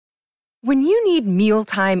When you need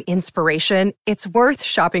mealtime inspiration, it's worth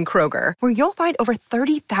shopping Kroger, where you'll find over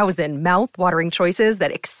 30,000 mouth-watering choices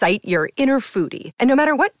that excite your inner foodie. And no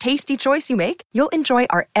matter what tasty choice you make, you'll enjoy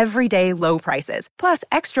our everyday low prices, plus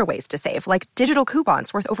extra ways to save, like digital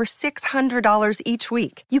coupons worth over $600 each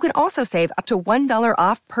week. You can also save up to $1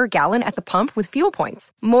 off per gallon at the pump with fuel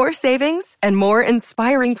points. More savings and more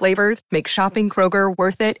inspiring flavors make shopping Kroger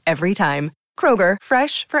worth it every time. Kroger,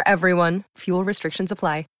 fresh for everyone. Fuel restrictions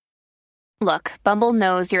apply. Look, Bumble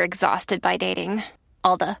knows you're exhausted by dating.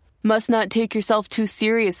 All the, must not take yourself too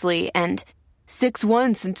seriously, and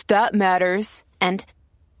 6'1" since that matters, and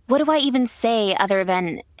what do I even say other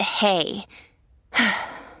than, hey?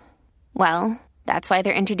 Well, that's why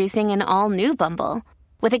they're introducing an all-new Bumble,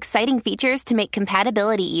 with exciting features to make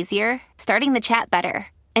compatibility easier, starting the chat better,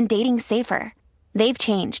 and dating safer. They've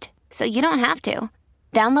changed, so you don't have to.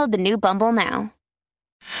 Download the new Bumble now.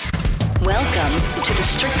 Welcome to the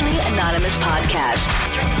Strictly Anonymous Podcast.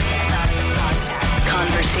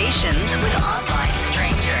 Conversations with online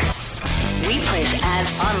strangers. We place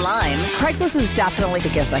ads online. Craigslist is definitely the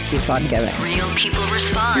gift that keeps on giving. Real people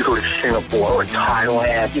respond. You go to Singapore or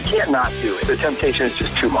Thailand, you can't not do it. The temptation is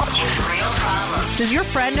just too much. Real problems. Does your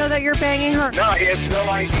friend know that you're banging her? No, he has no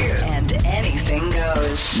idea. And anything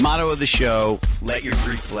goes. Motto of the show, let your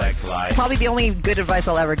Greek flag fly. Probably the only good advice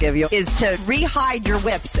I'll ever give you is to re-hide your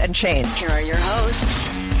whips and chains. Here are your hosts,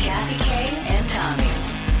 Kathy Kay and Tommy.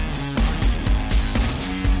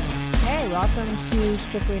 Hey, welcome to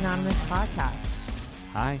Strictly Anonymous Podcast.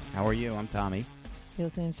 Hi, how are you? I'm Tommy. You're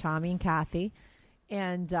listening to Tommy and Kathy.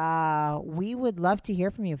 And we would love to hear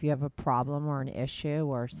from you if you have a problem or an issue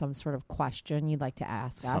or some sort of question you'd like to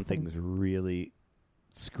ask us. Something's really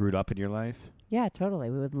screwed up in your life? Yeah, totally.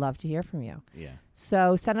 We would love to hear from you. Yeah.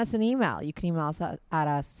 So send us an email. You can email us at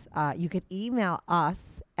us. You could email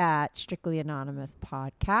us at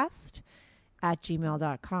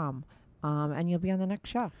strictlyanonymouspodcast@gmail.com. And you'll be on the next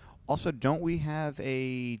show. Also, don't we have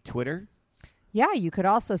a Twitter? Yeah, you could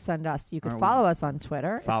also send us. You could follow us on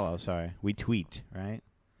Twitter. We tweet, right?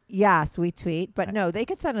 Yes, we tweet. But no, they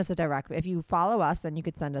could send us a direct. If you follow us, then you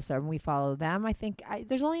could send us and we follow them. I think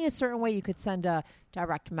there's only a certain way you could send a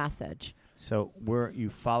direct message. So you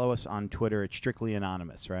follow us on Twitter at Strictly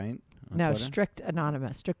Anonymous, right? No, Twitter? Strict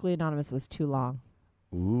Anonymous. Strictly Anonymous was too long.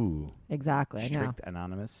 Ooh. Exactly. Strict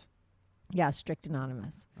Anonymous? Yeah, Strict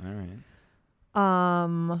Anonymous. All right.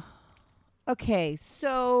 Okay,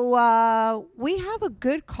 so we have a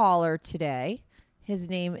good caller today. His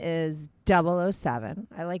name is 007.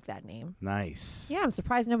 I like that name. Nice. Yeah, I'm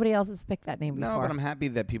surprised nobody else has picked that name before. No, but I'm happy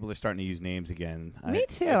that people are starting to use names again. Me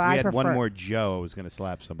too. If we I had prefer one more Joe, I was going to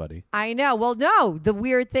slap somebody. I know. Well, no. The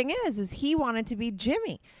weird thing is he wanted to be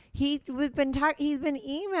Jimmy. He's been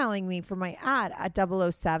emailing me for my ad at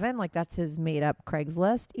 007. Like that's his made up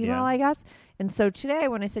Craigslist email, I guess. And so today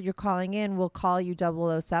when I said you're calling in, we'll call you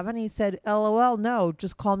 007. He said, LOL, no,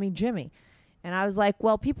 just call me Jimmy. And I was like,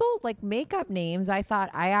 well, people like make up names. I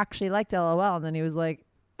thought I actually liked LOL. And then he was like,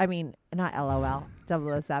 I mean, not LOL,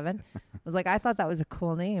 007. I was like, I thought that was a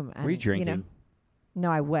cool name. And, were you drinking? You know,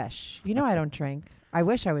 no, I wish. You know, I don't drink. I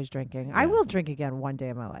wish I was drinking. Yeah. I will drink again one day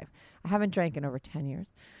in my life. I haven't drank in over 10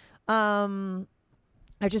 years. I've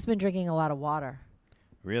just been drinking a lot of water.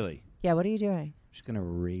 Really? Yeah, what are you doing? I'm just going to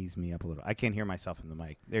raise me up a little. I can't hear myself in the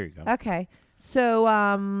mic. There you go. Okay. So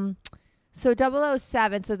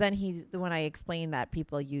 007, so then when I explained that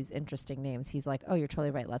people use interesting names, he's like, oh, you're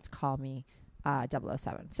totally right. Let's call me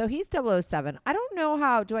 007. So he's 007. I don't know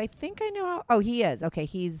how. Do I think I know how? Oh, he is. Okay,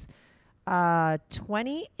 he's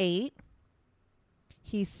 28.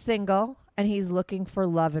 He's single, and he's looking for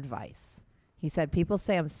love advice. He said, people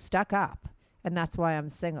say I'm stuck up, and that's why I'm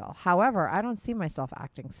single. However, I don't see myself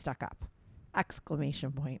acting stuck up.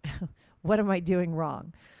 Exclamation point. What am I doing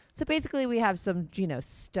wrong? So basically we have some,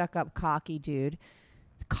 stuck up cocky dude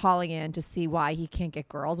calling in to see why he can't get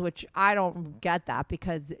girls, which I don't get that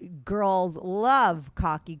because girls love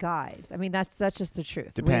cocky guys. I mean, that's just the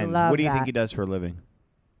truth. Depends. What do you think he does for a living?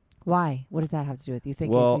 Why? What does that have to do with you?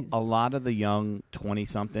 Think? Well, a lot of the young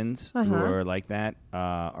 20-somethings who are like that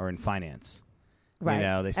are in finance.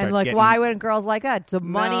 Right. They start and like, why wouldn't girls like that? So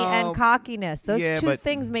money and cockiness. Those two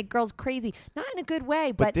things make girls crazy. Not in a good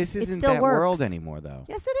way, but this isn't it still that works. World anymore, though.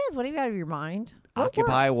 Yes, it is. What are you out of your mind?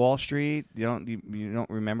 Occupy Wall Street. You don't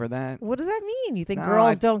remember that? What does that mean? You think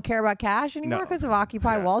girls don't care about cash anymore because of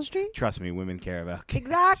Occupy Wall Street? Trust me, women care about cash.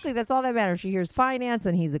 Exactly. That's all that matters. She hears finance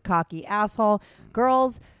and he's a cocky asshole.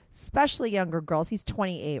 Girls, especially younger girls. He's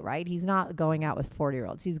 28, right? He's not going out with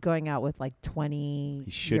 40-year-olds. He's going out with like 20-year-olds.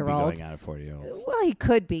 He should be going out with 40-year-olds. Well, he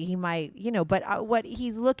could be. He might, but what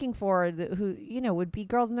he's looking for, would be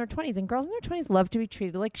girls in their 20s. And girls in their 20s love to be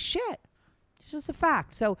treated like shit. It's just a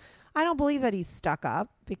fact. So I don't believe that he's stuck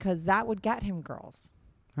up because that would get him girls.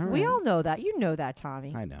 We all know that. You know that,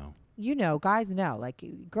 Tommy. I know. You know, guys know. Like,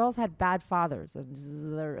 girls had bad fathers, and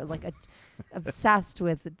they're like obsessed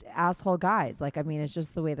with asshole guys. Like, I mean, it's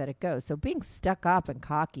just the way that it goes. So being stuck up and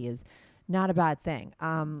cocky is not a bad thing.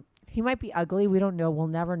 He might be ugly. We don't know. We'll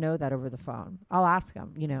never know that over the phone. I'll ask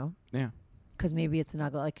him, you know. Yeah. Because maybe it's an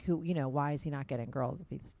ugly, like, who, you know, why is he not getting girls if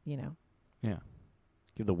he's, you know. Yeah.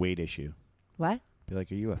 Give the weight issue. What? Be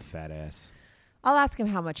like, are you a fat ass? I'll ask him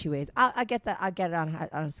how much he weighs. I'll get that. I'll get it on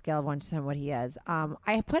a scale of 1 to 10 what he is.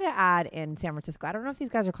 I put an ad in San Francisco. I don't know if these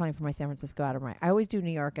guys are calling for my San Francisco ad or my. I always do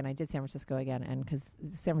New York, and I did San Francisco again, and because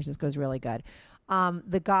San Francisco is really good.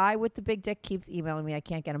 The guy with the big dick keeps emailing me. I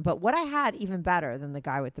can't get him. But what I had even better than the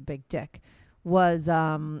guy with the big dick was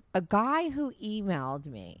a guy who emailed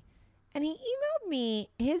me. And he emailed me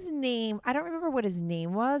his name. I don't remember what his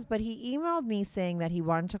name was, but he emailed me saying that he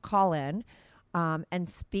wanted to call in and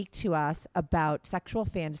speak to us about sexual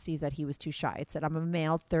fantasies that he was too shy. It said, I'm a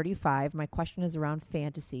male, 35. My question is around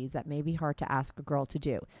fantasies that may be hard to ask a girl to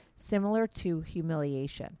do, similar to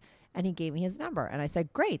humiliation. And he gave me his number. And I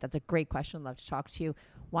said, great, that's a great question. I'd love to talk to you.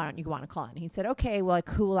 Why don't you want to call in? He said, okay, well, like,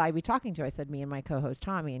 who will I be talking to? I said, me and my co-host,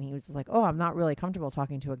 Tommy. And he was just like, oh, I'm not really comfortable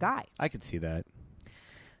talking to a guy. I could see that.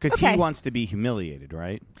 Because he wants to be humiliated,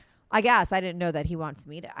 right? I guess I didn't know that he wants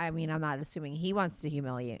me to. I mean, I'm not assuming he wants to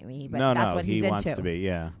humiliate me, but that's what he's into. No, he wants to be,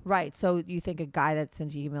 yeah. Right. So you think a guy that's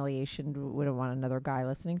into humiliation wouldn't want another guy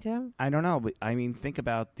listening to him? I don't know, but I mean, think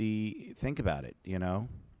about it, you know?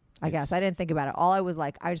 I guess I didn't think about it. All I was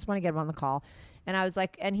like, I just want to get him on the call. And I was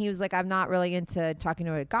like, and he was like, I'm not really into talking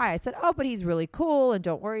to a guy. I said, oh, but he's really cool and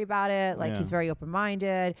don't worry about it. Like, he's very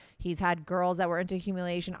open-minded. He's had girls that were into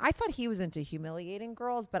humiliation. I thought he was into humiliating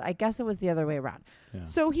girls, but I guess it was the other way around. Yeah.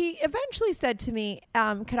 So he eventually said to me,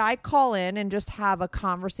 could I call in and just have a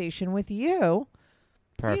conversation with you?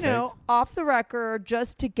 Perfect. You know, off the record,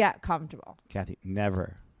 just to get comfortable. Kathy,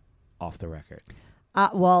 never off the record.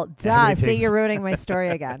 Well, duh. See, you're ruining my story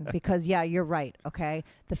again because, yeah, you're right. Okay.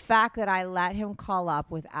 The fact that I let him call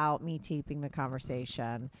up without me taping the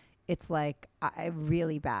conversation, it's like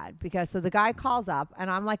really bad because so the guy calls up and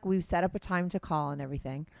I'm like, we've set up a time to call and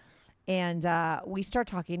everything. And we start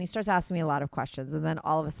talking and he starts asking me a lot of questions. And then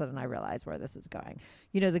all of a sudden I realize where this is going.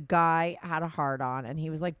 You know, the guy had a hard on and he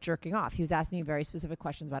was like jerking off. He was asking me very specific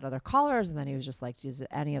questions about other callers. And then he was just like, does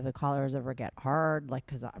any of the callers ever get hard? Like,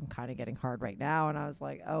 because I'm kind of getting hard right now. And I was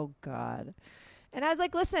like, oh, God. And I was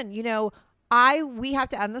like, listen, you know, we have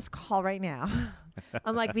to end this call right now.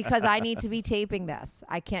 I'm like, because I need to be taping this.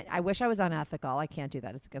 I can't, I wish I was unethical. I can't do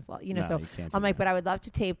that. It's against law. You know, so I'm like, but I would love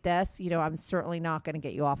to tape this. You know, I'm certainly not going to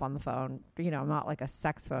get you off on the phone. You know, I'm not like a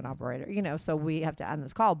sex phone operator, you know, so we have to end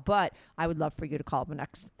this call, but I would love for you to call up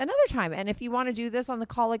another time. And if you want to do this on the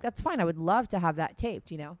call, like, that's fine. I would love to have that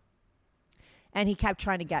taped, you know? And he kept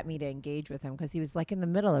trying to get me to engage with him because he was like in the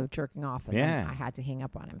middle of jerking off and then I had to hang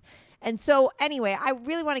up on him. And so anyway, I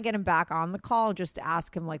really want to get him back on the call just to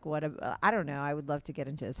ask him like I don't know. I would love to get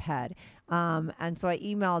into his head. And so I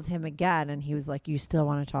emailed him again and he was like, you still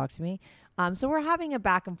want to talk to me? So we're having a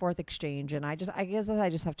back and forth exchange and I guess I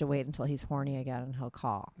just have to wait until he's horny again and he'll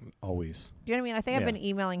call. Always. Do you know what I mean? I think I've been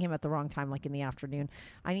emailing him at the wrong time, like in the afternoon.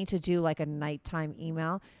 I need to do like a nighttime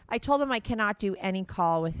email. I told him I cannot do any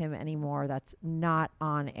call with him anymore that's not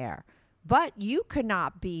on air. But you could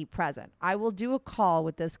not be present. I will do a call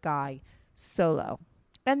with this guy solo.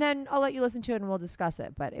 And then I'll let you listen to it and we'll discuss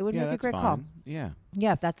it. But it would make a great call. Yeah.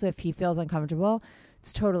 Yeah, if he feels uncomfortable,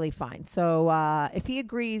 it's totally fine. So if he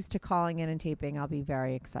agrees to calling in and taping, I'll be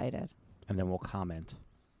very excited. And then we'll comment.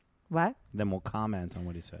 What? Then we'll comment on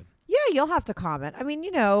what he said. Yeah, you'll have to comment. I mean,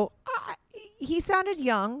 you know, he sounded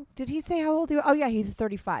young. Did he say how old he was? Oh, yeah, he's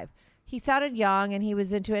 35. He sounded young and he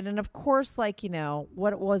was into it. And of course, like, you know,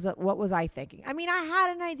 what was I thinking? I mean, I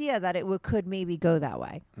had an idea that it could maybe go that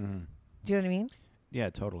way. Mm-hmm. Do you know what I mean? Yeah,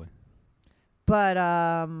 totally. But,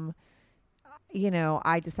 you know,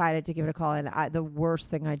 I decided to give it a call. And the worst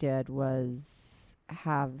thing I did was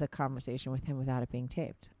have the conversation with him without it being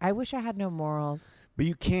taped. I wish I had no morals. But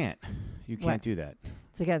you can't. You can't do that.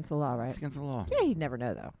 It's against the law, right? It's against the law. Yeah, he'd never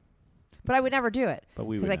know, though. But I would never do it. But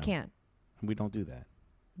we would. Because I can't. We don't do that.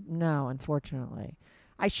 No, unfortunately.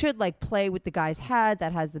 I should like play with the guy's head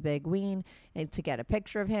that has the big ween and to get a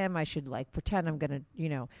picture of him. I should like pretend I'm going to, you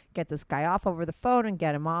know, get this guy off over the phone and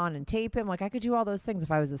get him on and tape him. Like I could do all those things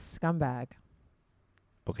if I was a scumbag.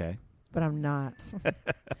 Okay. But I'm not.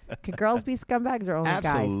 Could girls be scumbags or only guys?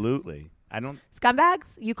 Absolutely. I don't.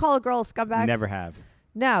 Scumbags? You call a girl a scumbag? Never have.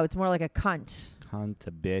 No, it's more like a cunt. Cunt,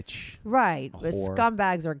 a bitch. Right. A whore.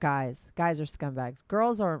 Scumbags are guys. Guys are scumbags.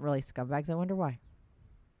 Girls aren't really scumbags. I wonder why.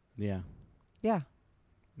 Yeah. Yeah.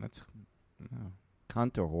 That's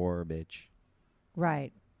cunt or whore, bitch.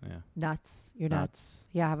 Right. Yeah. Nuts. You're nuts.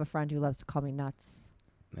 Yeah, I have a friend who loves to call me nuts.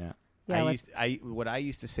 Yeah. Yeah. What I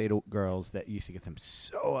used to say to girls that used to get them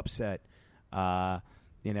so upset,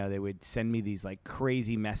 they would send me these like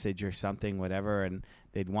crazy message or something, whatever, and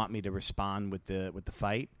they'd want me to respond with the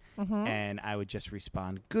fight, and I would just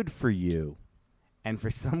respond, "Good for you," and for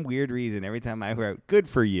some weird reason, every time I wrote "Good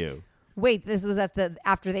for you." Wait, this was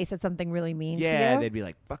after they said something really mean to you? Yeah, they'd be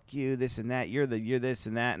like, "Fuck you, this and that. You're this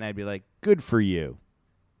and that," and I'd be like, "Good for you."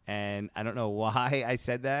 And I don't know why I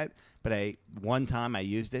said that, but one time I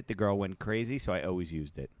used it. The girl went crazy, so I always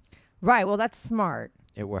used it. Right. Well, that's smart.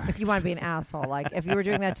 It works. If you want to be an asshole. Like, if you were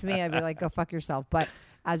doing that to me, I'd be like, go fuck yourself. But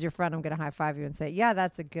as your friend, I'm going to high five you and say, yeah,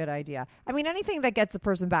 that's a good idea. I mean, anything that gets the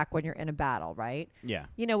person back when you're in a battle, right? Yeah.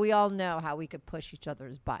 We all know how we could push each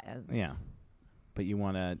other's buttons. Yeah. But you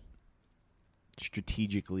want to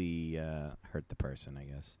strategically hurt the person, I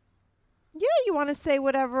guess. Yeah, you want to say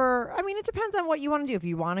whatever. I mean, it depends on what you want to do. If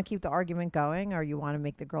you want to keep the argument going or you want to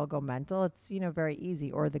make the girl go mental, it's, very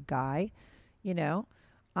easy. Or the guy,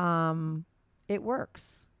 it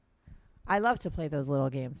works. I love to play those little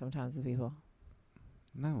games sometimes with people.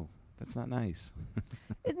 No, that's not nice.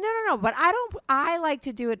 No. But I like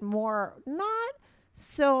to do it more, not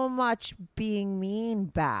so much being mean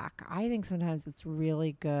back. I think sometimes it's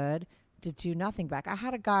really good to do nothing back. I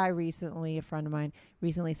had a guy recently, a friend of mine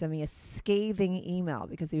recently sent me a scathing email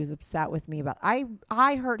because he was upset with me about I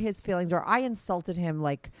hurt his feelings, or I insulted him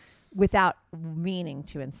like without meaning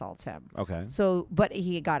to insult him. Okay. So, but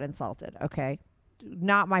he got insulted. Okay.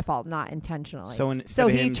 Not my fault, not intentionally. So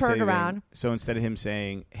he turned around. So instead of him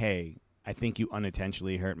saying, "Hey, I think you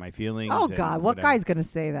unintentionally hurt my feelings." Oh God, what guy's gonna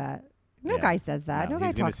say that? No guy says that. No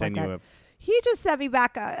guy talks like that. He just sent me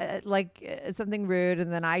back something rude,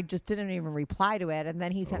 and then I just didn't even reply to it. And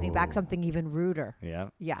then he sent me back something even ruder. Yeah.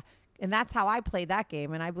 Yeah. And that's how I played that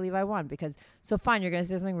game, and I believe I won because, so fine, you're going to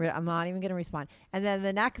say something rude. I'm not even going to respond. And then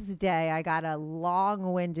the next day, I got a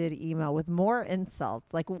long-winded email with more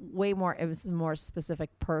insults, like way more, it was more specific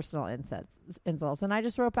personal insults. And I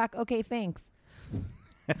just wrote back, okay, thanks.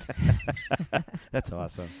 That's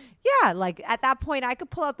awesome. Yeah, like at that point I could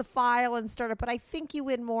pull out the file and start it, but I think you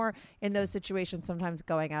win more in those situations, sometimes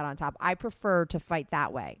going out on top. I prefer to fight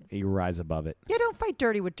that way. You rise above it. Yeah, don't fight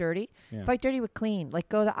dirty with dirty. Yeah. Fight dirty with clean. Like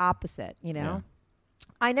go the opposite, Yeah.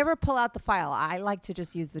 I never pull out the file. I like to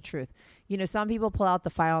just use the truth. Some people pull out the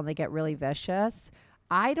file and they get really vicious.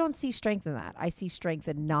 I don't see strength in that. I see strength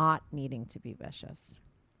in not needing to be vicious.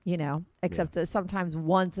 Except that sometimes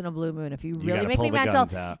once in a blue moon, if you really make me mental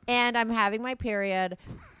and I'm having my period,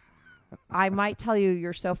 I might tell you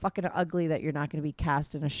you're so fucking ugly that you're not going to be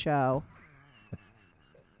cast in a show.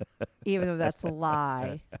 Even though that's a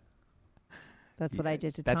lie. That's what I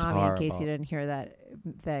did to Tommy, horrible. In case you didn't hear that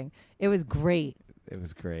thing. It was great. It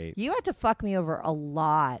was great. You had to fuck me over a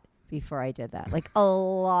lot before I did that. Like a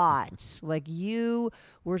lot. Like you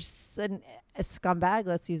were a scumbag,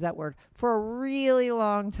 let's use that word, for a really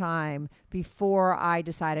long time before I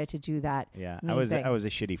decided to do that. Yeah, I was a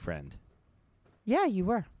shitty friend. Yeah, you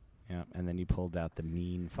were. Yeah, and then you pulled out the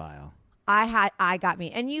mean file. I got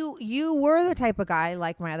me. And you were the type of guy,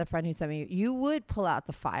 like my other friend who sent me, you would pull out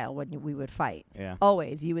the file when we would fight. Yeah.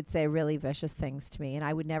 Always. You would say really vicious things to me, and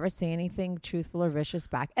I would never say anything truthful or vicious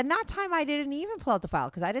back. And that time I didn't even pull out the file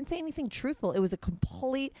because I didn't say anything truthful. It was a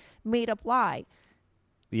complete made-up lie.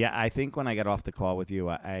 Yeah, I think when I got off the call with you,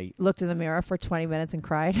 I looked in the mirror for 20 minutes and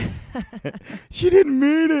cried. She didn't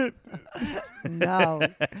mean it. No.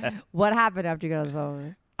 What happened after you got on the phone with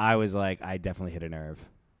me? I was like, I definitely hit a nerve.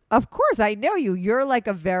 Of course, I know you. You're like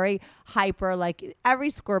a very hyper, like every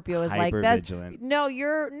Scorpio is like this. Vigilant. No,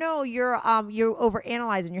 you're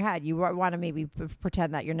overanalyzing in your head. You want to maybe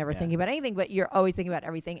pretend that you're never thinking about anything, but you're always thinking about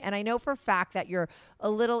everything. And I know for a fact that you're a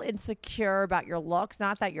little insecure about your looks.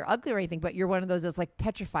 Not that you're ugly or anything, but you're one of those that's like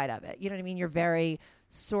petrified of it. You know what I mean? You're very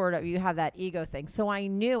you have that ego thing. So I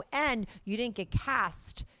knew, and you didn't get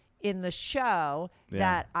cast in the show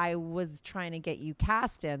that I was trying to get you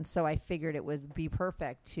cast in, so I figured it would be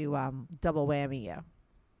perfect to double whammy you.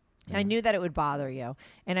 Yeah. I knew that it would bother you,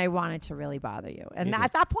 and I wanted to really bother you. And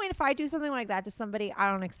at that point, if I do something like that to somebody,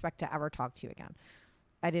 I don't expect to ever talk to you again.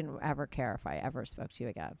 I didn't ever care if I ever spoke to you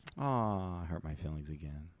again. Oh, I hurt my feelings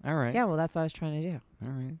again. All right. Yeah, well, that's what I was trying to do.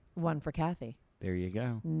 All right. 1 for Kathy. There you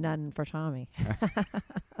go. None for Tommy.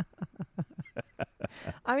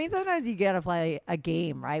 I mean, sometimes you get to play a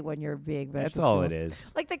game, right, when you're being vicious. That's all it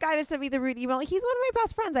is. Like the guy that sent me the rude email, he's one of my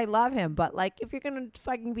best friends. I love him. But, like, if you're going to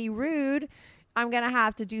fucking be rude I'm going to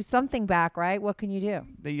have to do something back, right? What can you do?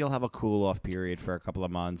 Then you'll have a cool off period for a couple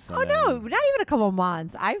of months. Oh, no, not even a couple of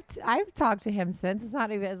months. I've talked to him since. It's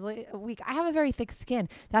not even a week. I have a very thick skin.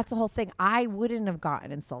 That's the whole thing. I wouldn't have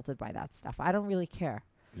gotten insulted by that stuff. I don't really care.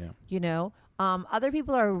 Yeah. You know? Other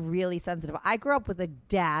people are really sensitive. I grew up with a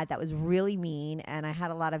dad that was really mean, and I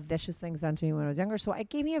had a lot of vicious things done to me when I was younger, so it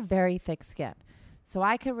gave me a very thick skin. So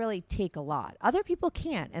I could really take a lot. Other people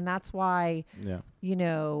can't, and that's why, you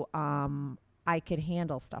know, I could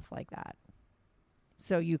handle stuff like that.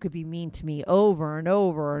 So you could be mean to me over and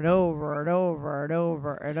over and over and over and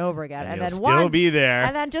over and over again, and then still be there.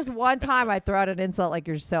 And then just one time I throw out an insult like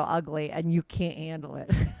you're so ugly, and you can't handle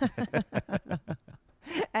it.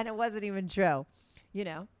 And it wasn't even true, you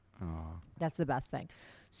know. That's the best thing.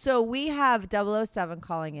 So we have 007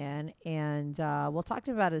 calling in, and we'll talk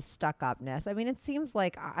to him about his stuck-upness. I mean, it seems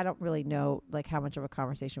like I don't really know like how much of a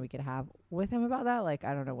conversation we could have with him about that. Like,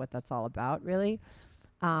 I don't know what that's all about, really.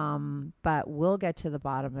 But we'll get to the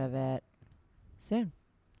bottom of it soon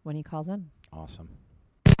when he calls in. Awesome.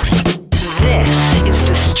 This is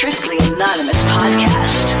the Strictly Anonymous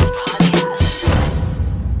podcast.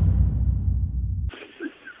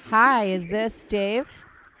 Hi, is this Dave?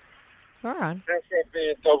 We're on. That's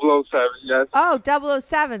me, 007, yes. Oh,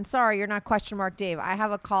 007. Sorry, you're not question mark Dave. I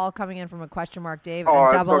have a call coming in from a question mark Dave Oh,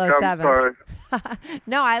 and 007. I'm sorry.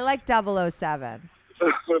 No, I like 007.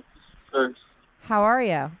 How are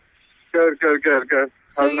you? Good.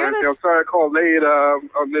 So you're I'm sorry I called late.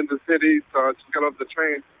 I'm in the city, so I just got off the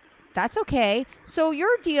train. That's okay. So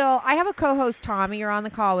your deal, I have a co-host, Tommy. You're on the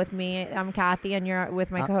call with me. I'm Kathy, and you're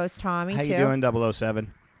with my co-host, Tommy, How too. you doing,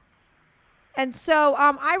 007? And so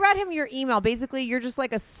I read him your email. Basically, you're just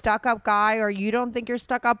like a stuck-up guy, or you don't think you're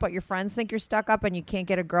stuck up, but your friends think you're stuck up, and you can't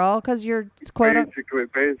get a girl because you're Basically,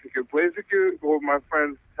 what my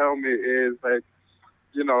friends tell me is like,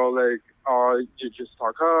 you know, like, oh, you just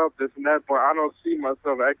stuck up, this and that, but I don't see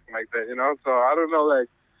myself acting like that, you know. So I don't know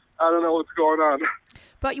what's going on.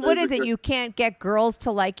 But what is it? You can't get girls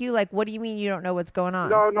to like you? Like, what do you mean you don't know what's going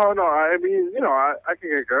on? No. I mean, you know, I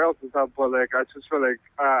can get girls and stuff, but like, I just feel like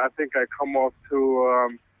I think I come off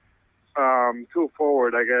too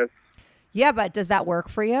forward, I guess. Yeah, but does that work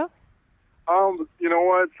for you? You know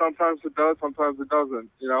what? Sometimes it does, sometimes it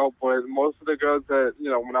doesn't. You know, but most of the girls that,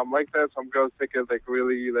 you know, when I'm like that, some girls think it's like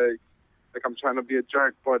really like I'm trying to be a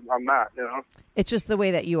jerk, but I'm not. You know. It's just the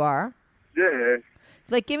way that you are. Yeah.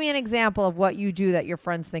 Like, give me an example of what you do that your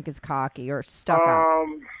friends think is cocky or stuck up.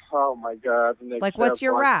 Oh my God. Like, what's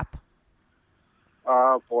your rap?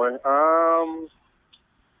 Boy. I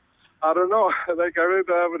don't know. Like, I really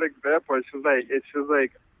don't have an example. It's just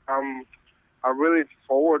like I'm really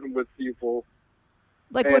forward with people.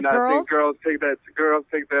 Like, and with girls? I think girls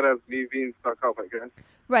take that as me being stuck up, I guess.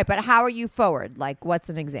 Right, but how are you forward? Like, what's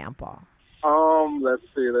an example? Let's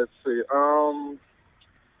see.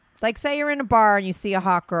 Like, say you're in a bar and you see a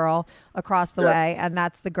hot girl across the way, and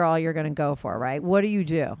that's the girl you're going to go for, right? What do you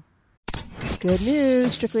do? Good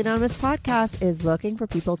news. Strictly Anonymous Podcast is looking for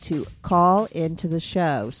people to call into the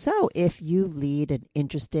show. So if you lead an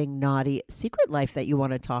interesting, naughty secret life that you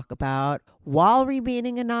want to talk about while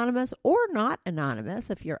remaining anonymous or not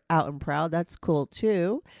anonymous, if you're out and proud, that's cool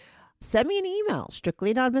too. Send me an email,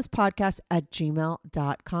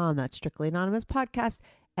 strictlyanonymouspodcast@gmail.com. That's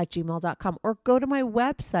strictlyanonymouspodcast@gmail.com, or go to my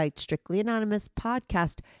website,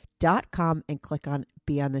 strictlyanonymouspodcast.com, and click on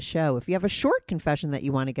Be on the Show. If you have a short confession that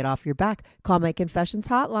you want to get off your back, call my confessions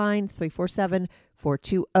hotline,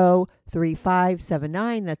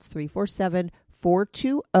 347-420-3579. That's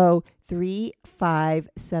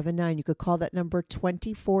 347-420-3579. You could call that number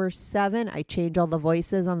 24/7. I change all the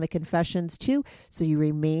voices on the confessions too, so you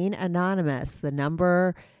remain anonymous. The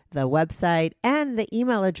number, the website, and the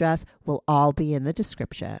email address will all be in the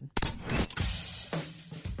description.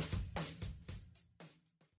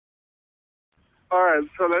 All right,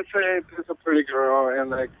 so let's say there's a pretty girl, and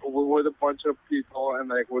like we're with a bunch of people, and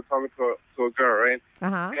like we're talking to a girl, right?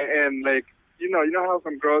 And like you know how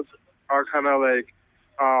some girls are kind of like,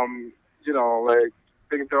 you know, like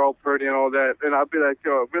think they're all pretty and all that, and I'll be like,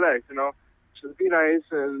 yo, relax, you know, just be nice,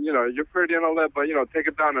 and you know you're pretty and all that, but you know take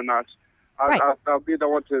it down a notch. I'll be the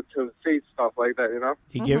one to say stuff like that, you know.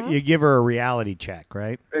 You give her a reality check,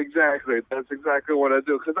 right? Exactly. That's exactly what I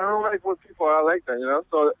do, because I don't like when people are like that, you know.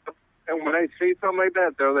 So. And when I say something like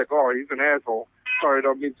that, they're like, "Oh, he's an asshole." Sorry, I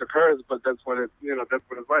don't mean to curse, but that's what it's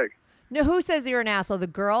like. No, who says you're an asshole? The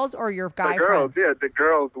girls or your guy friends? The girls, friends? Yeah, the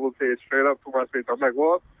girls will say it straight up to my face. I'm like,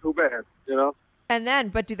 "Well, too bad," you know. And then,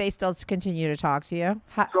 but do they still continue to talk to you?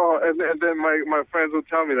 So, and then my friends will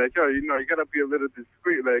tell me like, "Yo, you know, you gotta be a little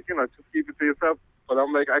discreet, like, you know, just keep it to yourself." But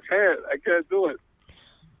I'm like, I can't do it.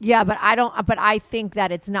 Yeah, but I don't. But I think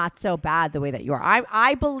that it's not so bad the way that you are.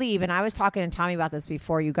 I believe, and I was talking to Tommy about this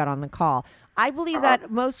before you got on the call. I believe that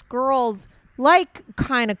most girls like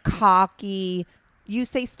kind of cocky. You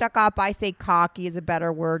say stuck up, I say cocky is a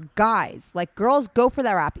better word. Guys, like girls go for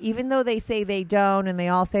that rap, even though they say they don't, and they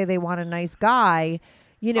all say they want a nice guy.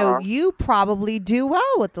 You know, you probably do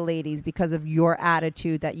well with the ladies because of your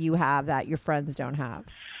attitude that you have that your friends don't have.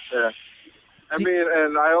 Yeah. I mean,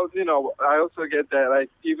 and I also get that, like,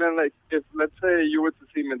 even, like, if, let's say you were to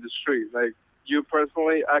see me in the street, like, you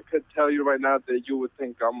personally, I could tell you right now that you would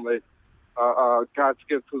think I'm, like, God's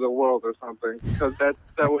gift to the world or something, because that's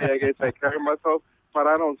the way I guess I carry myself, but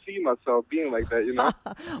I don't see myself being like that, you know?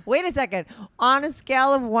 Wait a second. On a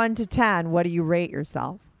scale of 1 to 10, what do you rate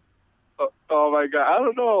yourself? Oh, my God. I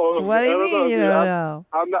don't know. What do you mean you don't know?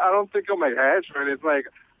 I don't think I'm, like, average. It's like,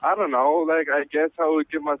 I don't know. Like, I guess I would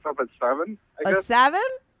give myself a 7. A 7?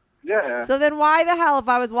 Yeah. So then why the hell, if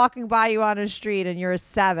I was walking by you on a street and you're a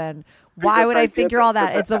 7, why would I think you're all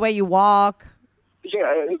that? It's the way you walk. Yeah,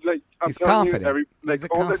 it's like He's confident. He's a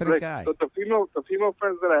confident guy. The female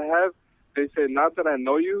friends that I have, they say, not that I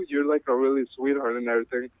know you, you're like a really sweetheart and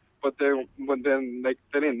everything. But then when like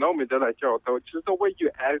they didn't know me, they're like, yo, just the way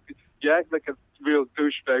you act like a real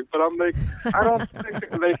douchebag. But I'm like,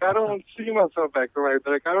 I don't see myself acting like that.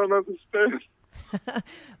 Like, I don't understand.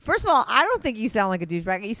 First of all, I don't think you sound like a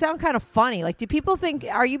douchebag. You sound kind of funny. Like, do people think,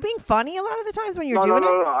 are you being funny a lot of the times when you're doing it?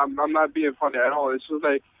 No. I'm not being funny at all. It's just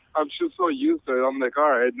like, I'm just so used to it. I'm like,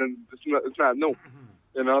 all right, then it's not new.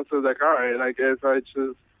 You know, so it's like, all right, I guess I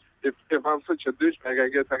just, if I'm such a douchebag, I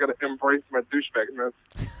guess I got to embrace my douchebagness.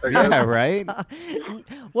 Yeah, right?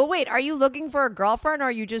 Well, wait, are you looking for a girlfriend, or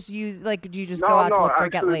are you just do you just go out to look for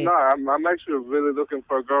get laid? No, I'm actually really looking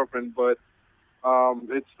for a girlfriend, but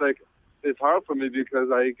it's like, it's hard for me because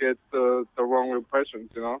I get the wrong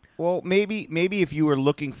impressions, you know? Well, maybe if you were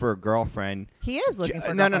looking for a girlfriend. He is looking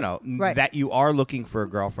for a girlfriend. No. Right. That you are looking for a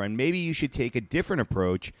girlfriend. Maybe you should take a different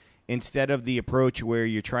approach instead of the approach where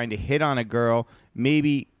you're trying to hit on a girl.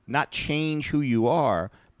 Maybe not change who you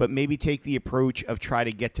are, but maybe take the approach of try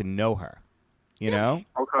to get to know her, you know?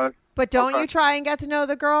 Okay. But don't you try and get to know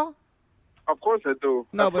the girl? Of course I do.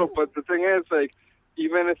 No, but the thing is, like,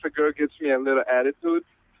 even if a girl gives me a little attitude,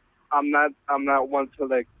 I'm not one to,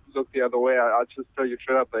 like, look the other way. I'll just tell you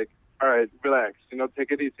straight up, like, all right, relax, you know,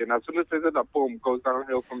 take it easy. And as soon as they say that, boom, goes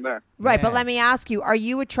downhill from there. Right, Yeah. but let me ask you, are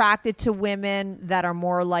you attracted to women that are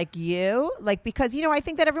more like you? Like, because, you know, I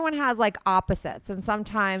think that everyone has, like, opposites. And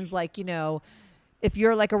sometimes, like, you know, if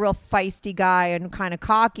you're, like, a real feisty guy and kind of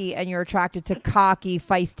cocky and you're attracted to cocky,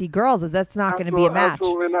 feisty girls, that's not going to be a match.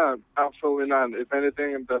 Absolutely not. If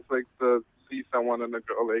anything, that's, like, the least I want in a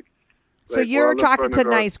girl, like. So you're attracted to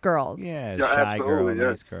nice girls. Yeah, shy girl, yeah.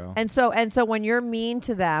 nice girl. And so when you're mean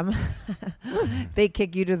to them, they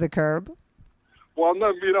kick you to the curb. Well,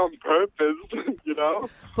 not mean on purpose, you know?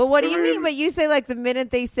 But what do you mean? But you say, like, the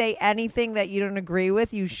minute they say anything that you don't agree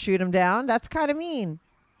with, you shoot them down? That's kind of mean.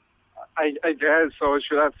 I guess. So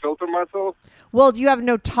should I filter myself? Well, do you have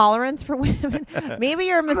no tolerance for women? Maybe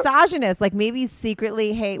you're a misogynist. Like, maybe you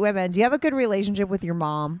secretly hate women. Do you have a good relationship with your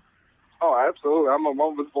mom? Oh, absolutely. I'm a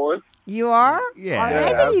mama's boy. You are? Yeah.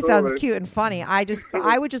 I think he sounds absolutely. cute and funny. I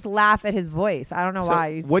would just laugh at his voice. I don't know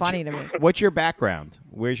why. He's funny to me. What's your background?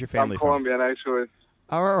 Where's your family I'm from? Colombian, actually.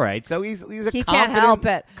 Oh, all right. So he's a He confident, can't help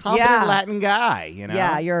it. confident Yeah. Latin guy, you know?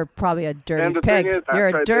 Yeah, you're probably a dirty And the pig. thing is, You're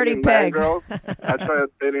a dirty pig. I tried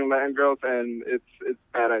dating Latin girls, and it's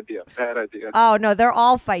bad idea. Bad idea. Oh, no, they're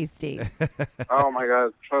all feisty. Oh, my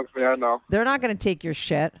God. Trust me, I know. They're not going to take your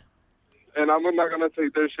shit. And I'm not going to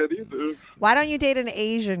take their shit either. Why don't you date an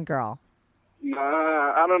Asian girl? Nah,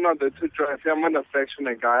 I don't know. They're too dry. See, I'm an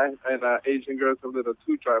affectionate guy, and Asian girls are a little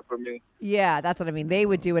too dry for me. Yeah, that's what I mean. They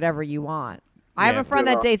would do whatever you want. I have Yeah. a friend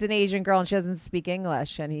that dates an Asian girl and she doesn't speak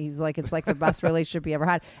English, and he's like, it's like the best relationship he ever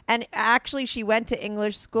had. And actually, she went to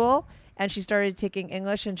English school and she started taking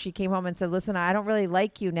English, and she came home and said, listen, I don't really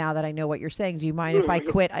like you now that I know what you're saying. Do you mind if I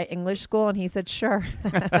quit English school? And he said, sure.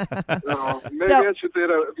 No, maybe I should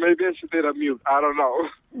date a mute. I don't know.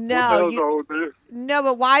 No,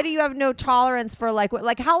 but why do you have no tolerance for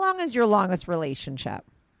like how long is your longest relationship?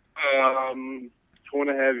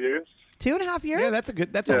 2.5 years. 2.5 years? Yeah,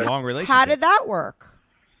 that's a long relationship. How did that work?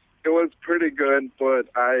 It was pretty good, but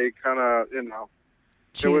I kind of,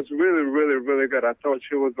 it was really, really, really good. I thought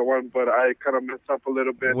she was the one, but I kind of messed up a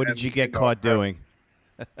little bit. What did you get caught doing?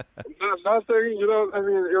 Nothing, I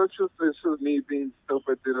mean, it's just me being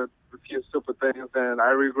stupid, did a few stupid things, and I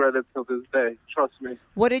regret it till this day. Trust me.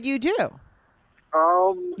 What did you do?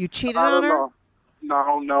 You cheated I on don't her?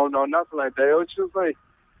 know. No, nothing like that. It was just like,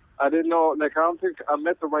 I didn't know. Like, I don't think I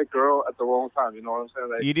met the right girl at the wrong time. You know what I'm saying?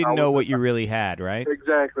 Like, you didn't know what you really had, right?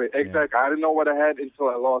 Exactly. Yeah. I didn't know what I had until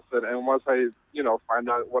I lost it, and once I, find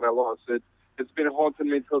out what I lost, it's been haunting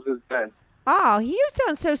me till this day. Oh, you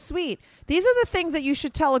sound so sweet. These are the things that you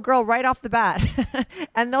should tell a girl right off the bat,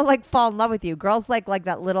 and they'll fall in love with you. Girls like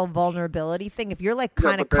that little vulnerability thing. If you're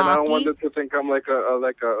kind of cocky, I don't want them to think I'm like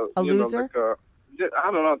a loser.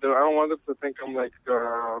 I don't know. I don't want them to think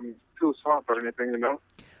I'm too soft or anything.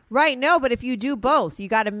 Right, no, but if you do both, you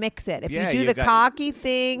got to mix it. If you do the cocky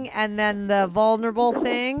thing and then the vulnerable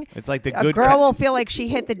thing, it's like the a good girl will feel like she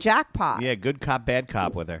hit the jackpot. Yeah, good cop, bad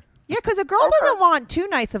cop with her. Yeah, because a girl doesn't want too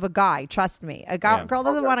nice of a guy. Trust me, girl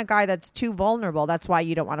doesn't want a guy that's too vulnerable. That's why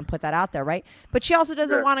you don't want to put that out there, right? But she also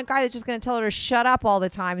doesn't want a guy that's just going to tell her to shut up all the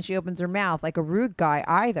time and she opens her mouth, like a rude guy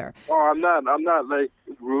either. Oh, I'm not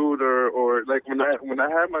rude or like when I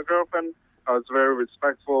had my girlfriend, I was very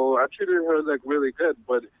respectful. I treated her really good,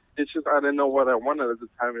 but it's just I didn't know what I wanted at the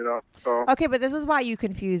time, So okay, but this is why you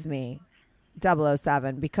confuse me.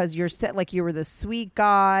 007, because you're you were the sweet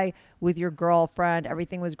guy with your girlfriend,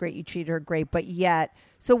 everything was great, you treated her great, but yet,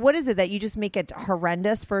 so what is it that you just make it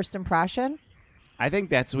horrendous first impression? I think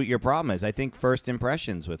that's what your problem is. I think first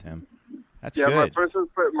impressions with him. That's good. Yeah,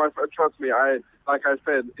 trust me, like I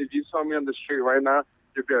said, if you saw me on the street right now,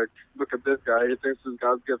 you'd be like, look at this guy, he thinks he's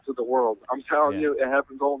God's gift to the world. I'm telling you, it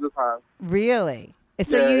happens all the time. Really?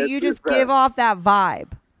 So you just give off that vibe.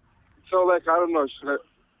 So I don't know, should I...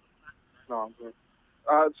 No,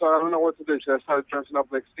 so I don't know what to do. Should I start dressing up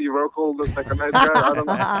like Steve Urkel, look like a nice guy? I don't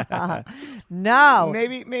know. No.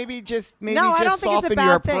 Maybe just soften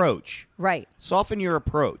your approach. Right. Soften your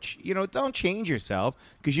approach. Don't change yourself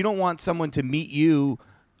because you don't want someone to meet you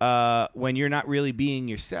when you're not really being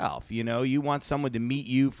yourself. You want someone to meet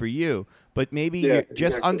you for you. But maybe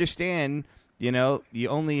understand, you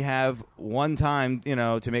only have one time,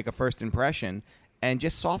 to make a first impression. And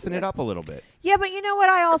just soften it up a little bit. Yeah, but you know what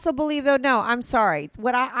I also believe, though? No, I'm sorry.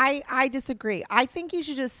 What I disagree. I think you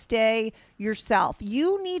should just stay yourself.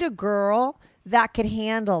 You need a girl that can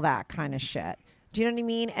handle that kind of shit. Do you know what I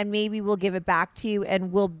mean? And maybe we'll give it back to you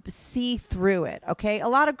and we'll see through it, okay? A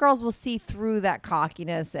lot of girls will see through that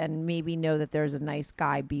cockiness and maybe know that there's a nice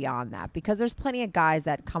guy beyond that because there's plenty of guys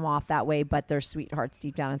that come off that way, but they're sweethearts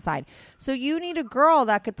deep down inside. So you need a girl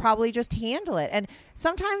that could probably just handle it. And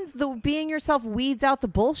sometimes the being yourself weeds out the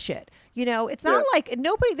bullshit. It's not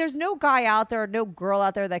there's no guy out there or no girl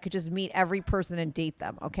out there that could just meet every person and date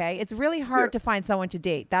them, okay? It's really hard to find someone to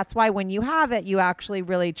date. That's why when you have it, you actually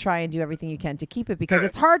really try and do everything you can to keep it because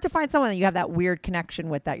it's hard to find someone that you have that weird connection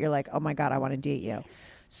with that you're like, oh my God, I want to date you.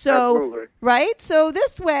 So, absolutely. Right? So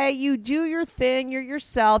this way you do your thing, you're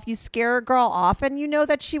yourself, you scare a girl off and you know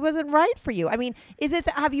that she wasn't right for you. I mean,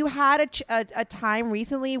 have you had a time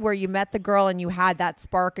recently where you met the girl and you had that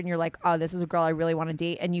spark and you're like, oh, this is a girl I really want to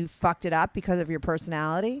date and you fucked it up because of your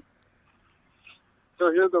personality? So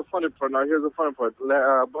here's the funny part.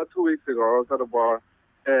 About 2 weeks ago, I was at a bar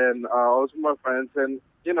and I was with my friends and,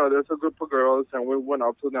 there's a group of girls and we went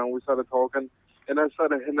up to them, we started talking and I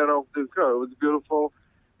started hitting off this girl. It was beautiful.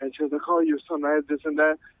 And she was like, oh, you're so nice, this and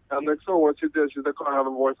that. And I'm like, so what you did? She's like, oh, I have a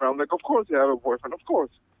boyfriend. I'm like, of course you have a boyfriend. Of course.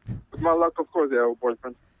 With my luck, of course you have a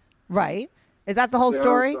boyfriend. Right. Is that the whole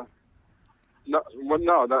story? No.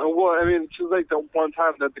 I mean, she's like the one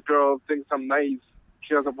time that the girl thinks I'm nice,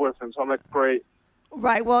 she has a boyfriend. So I'm like, great.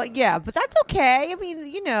 Right. Well, yeah, but that's okay. I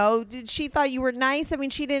mean, she thought you were nice. I mean,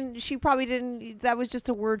 she probably didn't, that was just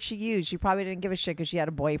a word she used. She probably didn't give a shit because she had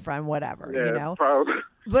a boyfriend, whatever, Probably.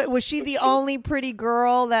 But was she the only pretty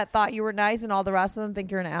girl that thought you were nice and all the rest of them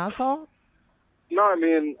think you're an asshole? No, I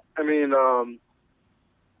mean,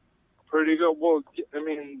 pretty good. Well, I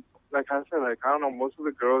mean, like I said, I don't know, most of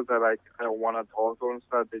the girls that I want to talk to and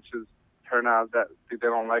stuff, they just turn out that they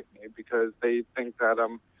don't like me because they think that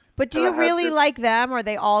But do you really like them? Are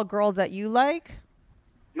they all girls that you like?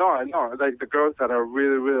 No, like the girls that I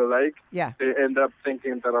really, really like, they end up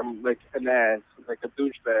thinking that I'm like an ass, like a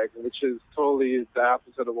douchebag, which is totally the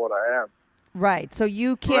opposite of what I am. Right. So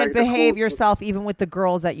you can't behave yourself even with the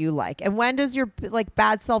girls that you like. And when does your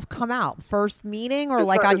bad self come out? First meeting or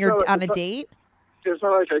on a date? It's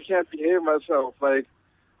not like I can't behave myself. Like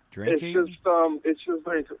drinking. It's just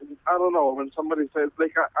like I don't know. When somebody says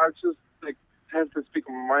like I just like tend to speak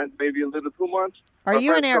my mind maybe a little too much. Are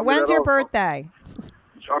you an air? When's your birthday?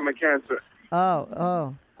 I'm a Cancer.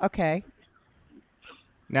 Oh, okay.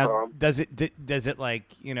 Now, does it like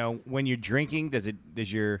when you're drinking? Does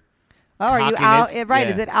your are you out? Right?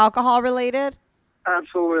 Yeah. Is it alcohol related?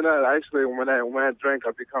 Absolutely not. Actually, when I drink,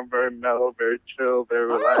 I become very mellow, very chill, very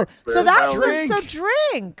relaxed. So that's so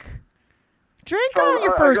drink. Drink on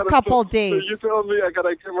your first couple dates. So you telling me I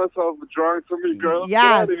gotta get myself drunk to meet girls?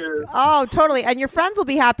 Yes. Oh, totally. And your friends will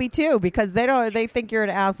be happy too because they think you're an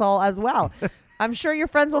asshole as well. I'm sure your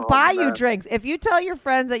friends will buy you drinks. If you tell your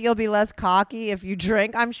friends that you'll be less cocky if you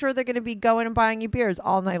drink, I'm sure they're going to be going and buying you beers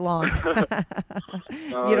all night long.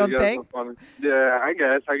 You don't think? So yeah, I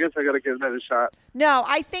guess I got to give that a shot. No,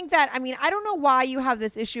 I think that, I don't know why you have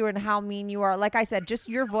this issue and how mean you are. Like I said, just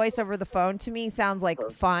your voice over the phone to me sounds like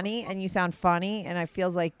funny, and you sound funny, and it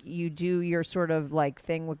feels like you do your sort of like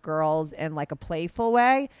thing with girls in like a playful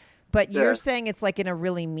way, but you're saying it's like in a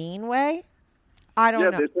really mean way. I don't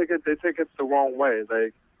know. Yeah, they take it the wrong way. Yeah,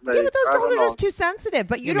 but those girls are just too sensitive.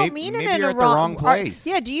 But you don't mean it in a wrong place.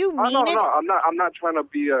 Do you mean it? No, I'm not trying to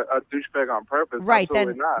be a douchebag on purpose. Right,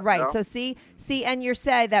 absolutely not. Right. You know? So see, and you're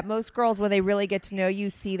saying that most girls, when they really get to know you,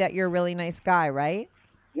 see that you're a really nice guy, right?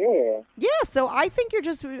 Yeah. Yeah. So I think you're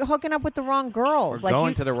just hooking up with the wrong girls. Or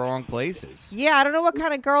going to the wrong places. Yeah, I don't know what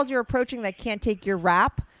kind of girls you're approaching that can't take your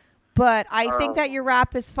rap. But I think that your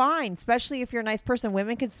rap is fine, especially if you're a nice person.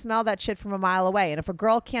 Women can smell that shit from a mile away. And if a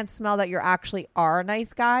girl can't smell that you actually are a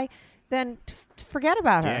nice guy, then forget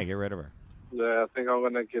about her. Yeah, get rid of her. Yeah, I think I'm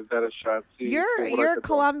going to give that a shot. You're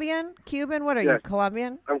Colombian, Cuban? What are you,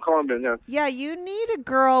 Colombian? I'm Colombian, yes. Yeah, you need a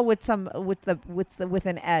girl with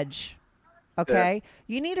an edge, okay?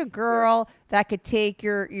 Yeah. You need a girl that could take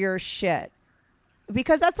your shit.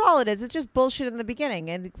 Because that's all it is. It's just bullshit in the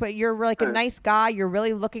beginning. But you're like a nice guy. You're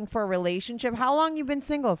really looking for a relationship. How long you been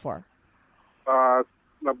single for?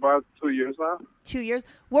 About 2 years now. 2 years?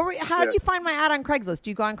 How did you find my ad on Craigslist?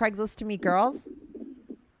 Do you go on Craigslist to meet girls?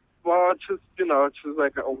 Well, it's just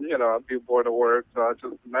like, I'd be bored of work.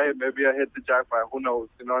 So maybe I hit the jackpot. Who knows?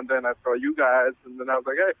 And then I saw you guys. And then I was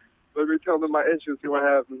like, hey, let me tell them my issues, see what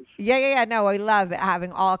happens. Yeah. No, I love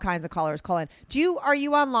having all kinds of callers call in. Are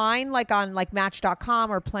you online, like on like Match.com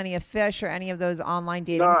or Plenty of Fish or any of those online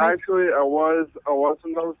dating sites? No, actually, I was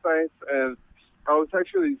on those sites, and I was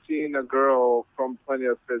actually seeing a girl from Plenty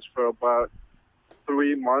of Fish for about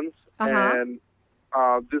 3 months, and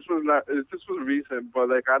this was recent, but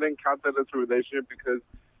like I didn't count that as a relationship because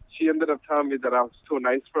she ended up telling me that I was too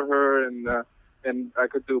nice for her, and I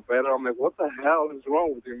could do better. I'm like, what the hell is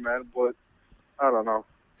wrong with you, man? But I don't know.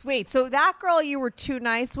 Wait, so that girl you were too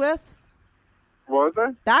nice with? What was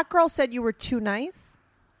that? That girl said you were too nice?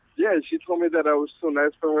 Yeah, she told me that I was too nice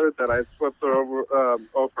for her, that I swept her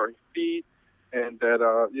off her feet, and that,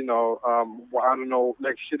 I don't know,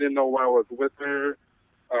 like she didn't know why I was with her.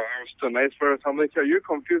 I was too nice for her. So I'm like, yo, you're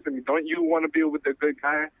confusing me. Don't you want to be with a good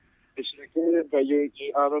guy? And she's like, yeah, but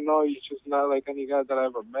I don't know, you're just not like any guy that I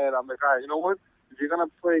ever met. I'm like, all right, you know what? If you're going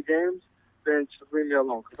to play games, then just leave me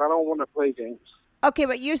alone because I don't want to play games. Okay,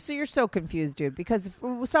 but you're so confused, dude, because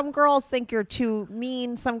some girls think you're too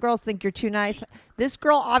mean. Some girls think you're too nice. This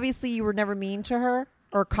girl, obviously, you were never mean to her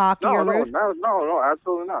or cocky or rude? No,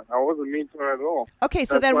 absolutely not. I wasn't mean to her at all. Okay,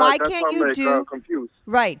 so then why can't you do... confused.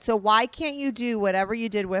 Right, so why can't you do whatever you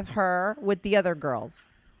did with her with the other girls?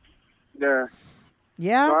 Yeah.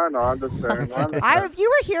 Yeah? No, I know, I understand. If you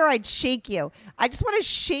were here, I'd shake you. I just want to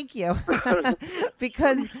shake you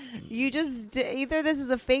because you just, either this is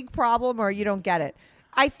a fake problem or you don't get it.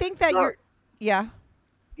 I think that you're, yeah.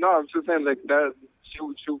 No, I'm just saying like that, she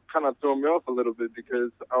kind of threw me off a little bit because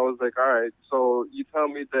I was like, all right, so you tell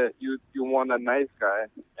me that you want a nice guy,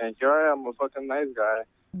 and here I am, a fucking nice guy.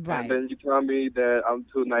 Right. And then you tell me that I'm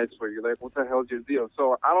too nice for you. Like, what the hell's your deal?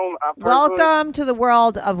 So welcome to the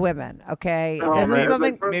world of women. Okay, no, this is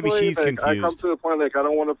something. Like, maybe she's confused. I come to the point like I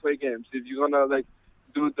don't want to play games. If you're gonna like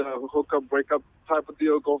do the hookup breakup type of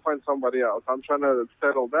deal, go find somebody else. I'm trying to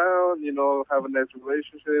settle down. Have a nice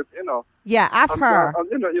relationship. Yeah, her.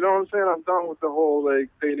 You know what I'm saying? I'm done with the whole like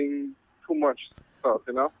dating too much stuff.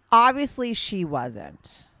 Obviously, she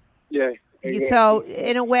wasn't. Yeah. So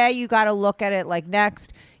in a way, you got to look at it like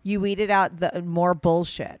next, you weeded out the more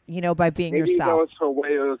bullshit, by being yourself. Maybe that was her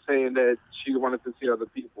way of saying that she wanted to see other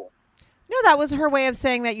people. No, that was her way of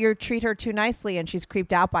saying that you treat her too nicely and she's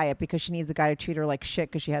creeped out by it because she needs a guy to treat her like shit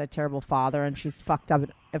because she had a terrible father and she's fucked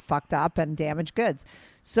up and damaged goods.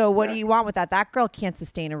 So what do you want with that? That girl can't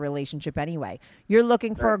sustain a relationship anyway. You're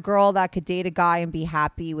looking for a girl that could date a guy and be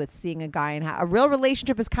happy with seeing a guy. And a real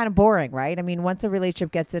relationship is kind of boring, right? I mean, once a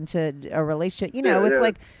relationship gets into a relationship, it's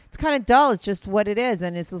like, it's kind of dull. It's just what it is.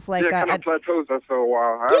 And it's just like... Yeah, kind of plateaus after a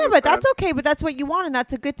while. But that's okay. But that's what you want. And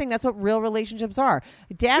that's a good thing. That's what real relationships are.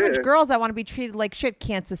 Damaged girls that want to be treated like shit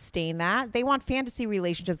can't sustain that. They want fantasy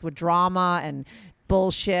relationships with drama and...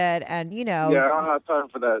 bullshit and Yeah, I don't have time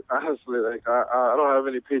for that. Honestly, like I don't have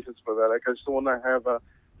any patience for that. Like I just want to have a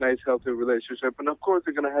nice, healthy relationship. And of course,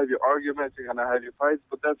 you're gonna have your arguments, you're gonna have your fights,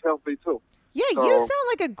 but that's healthy too. Yeah, So, you sound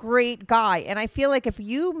like a great guy. And I feel like if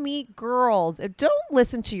you meet girls, don't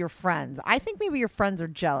listen to your friends. I think maybe your friends are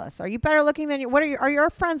jealous. Are you better looking than you? Are your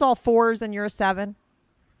friends all 4s and you're a 7?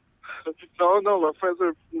 No, my friends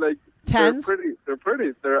are like 10s. They're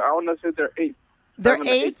pretty. I want to say they're 8. They're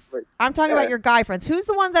 8s? I'm talking about your guy friends. Who's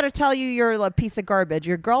the one that'll tell you you're a piece of garbage?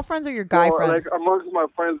 Your girlfriends or your guy friends? Like amongst my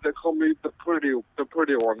friends, they call me the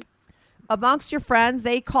pretty one. Amongst your friends,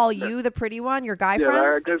 they call you the pretty one, your guy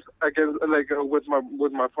friends? Yeah, I guess, like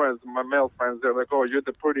with my friends, my male friends, they're like, "Oh, you're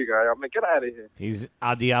the pretty guy." I'm like, "Get out of here." He's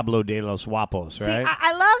a Diablo de los Guapos, right? See,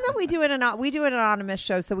 I love that we do an anonymous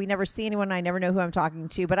show, so we never see anyone. And I never know who I'm talking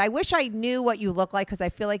to. But I wish I knew what you look like because I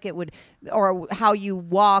feel like it would, or how you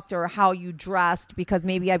walked, or how you dressed, because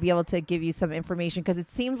maybe I'd be able to give you some information. Because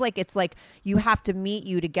it seems like it's like you have to meet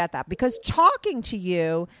you to get that. Because talking to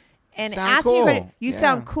you. And asking you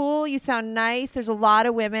sound cool, you sound nice. There's a lot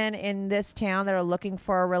of women in this town that are looking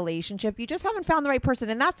for a relationship. You just haven't found the right person,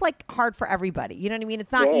 and that's like hard for everybody. You know what I mean?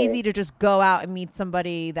 It's not easy to just go out and meet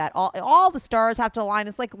somebody that all the stars have to align.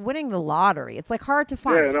 It's like winning the lottery. It's like hard to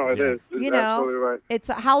find. Yeah, no, it is. It's absolutely right. It's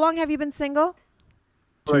how long have you been single?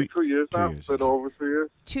 Like 2 years now, a little over 2 years.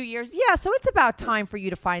 2 years, yeah. So it's about time for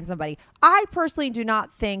you to find somebody. I personally do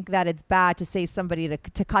not think that it's bad to say somebody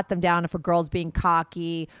to cut them down if a girl's being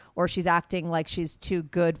cocky or she's acting like she's too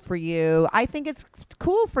good for you. I think it's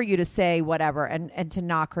cool for you to say whatever and to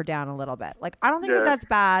knock her down a little bit. Like, I don't think that's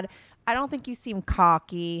bad. I don't think you seem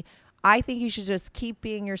cocky. I think you should just keep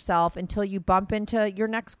being yourself until you bump into your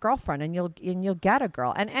next girlfriend, and you'll get a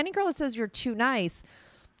girl. And any girl that says you're too nice,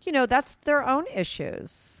 you know, that's their own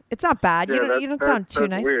issues. It's not bad. Yeah, you don't sound too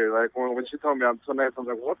nice. That's weird. Like when she told me I'm too nice, I'm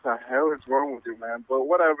like, what the hell is wrong with you, man? But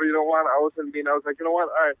whatever, you know what? I wasn't mean. I was like, you know what?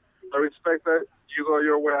 All right, I respect that. You go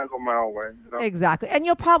your way, I go my own way. You know? Exactly. And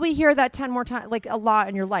you'll probably hear that 10 more times, like a lot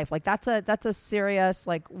in your life. Like that's a serious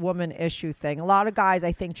like woman issue thing. A lot of guys,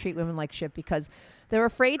 I think, treat women like shit because they're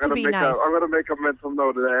afraid to be nice. I'm gonna make a mental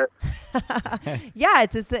note of that. Yeah,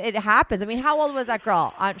 it happens. I mean, how old was that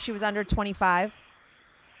girl? She was under 25.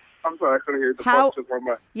 I'm sorry, I couldn't hear the question for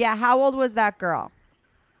my. Yeah, how old was that girl?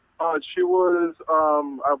 She was,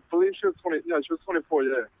 I believe she was 20. Yeah, she was 24.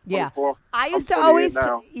 Yeah. 24. I used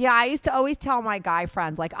to always tell my guy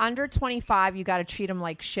friends, like under 25, you got to treat them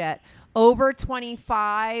like shit. Over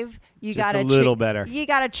 25, you got to a little better. You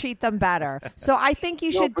got to treat them better. So I think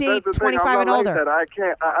you should date 25 and older. Like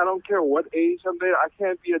I don't care what age I'm there. I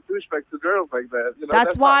can't be a douchebag to girls like that. You know,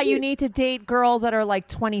 that's why you need to date girls that are like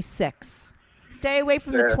 26. Stay away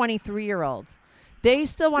from the 23-year-olds. They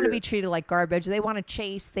still want to be treated like garbage. They want to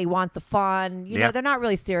chase. They want the fun. You know, they're not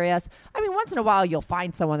really serious. I mean, once in a while, you'll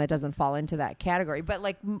find someone that doesn't fall into that category. But,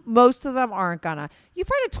 like, most of them aren't gonna. You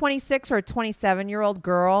find a 26 or a 27-year-old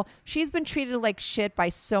girl, she's been treated like shit by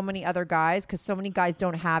so many other guys because so many guys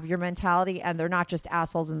don't have your mentality, and they're not just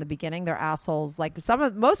assholes in the beginning. They're assholes. Like,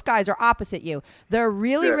 most guys are opposite you. They're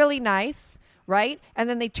really, really nice. Right? And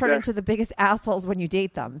then they turn into the biggest assholes when you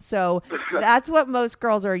date them. So that's what most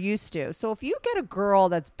girls are used to. So if you get a girl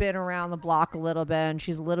that's been around the block a little bit and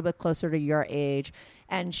she's a little bit closer to your age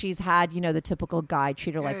and she's had, you know, the typical guy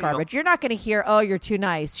treat her like garbage, you're not going to hear, oh, you're too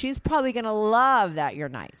nice. She's probably going to love that you're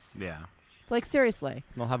nice. Yeah. Like, seriously.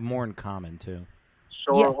 They'll have more in common, too.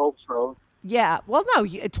 Sure, I hope so. Yeah. Well, no,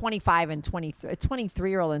 25 and 23, a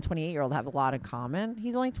 23-year-old and 28-year-old have a lot in common.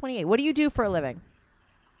 He's only 28. What do you do for a living?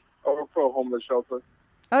 I work for a homeless shelter.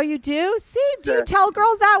 Oh, you do? See, do you tell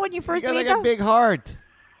girls that when you first meet them? You got a big heart.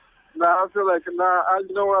 No, I feel like, you know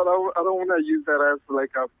what? I don't want to use that as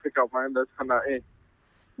like a pickup line. That's kind of it.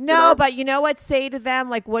 No, you know? But you know what? Say to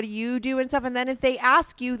them, like, what do you do and stuff? And then if they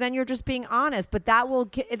ask you, then you're just being honest. But that'll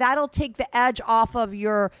take the edge off of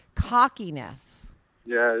your cockiness.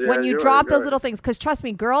 Yeah, when you drop those little things. Because trust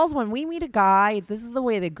me, girls, when we meet a guy, this is the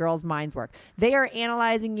way the girls' minds work. They are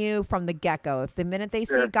analyzing you from the get-go. If the minute they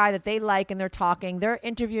see a guy that they like and they're talking, they're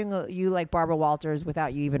interviewing you like Barbara Walters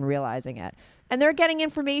without you even realizing it. And they're getting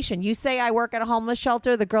information. You say, I work at a homeless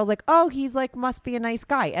shelter. The girl's like, oh, he's like, must be a nice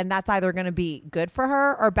guy. And that's either going to be good for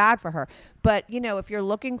her or bad for her. But, you know, if you're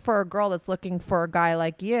looking for a girl that's looking for a guy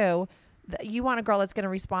like you want a girl that's going to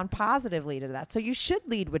respond positively to that. So you should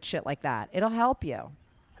lead with shit like that. It'll help you.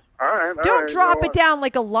 All right. Don't drop it down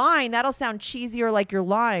like a line. That'll sound cheesy or like you're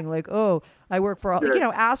lying. Like, oh, I work for, you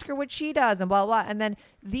know, ask her what she does and blah, blah. And then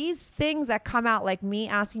these things that come out, like me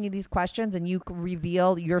asking you these questions and you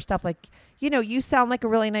reveal your stuff, like, you know, you sound like a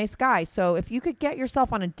really nice guy. So if you could get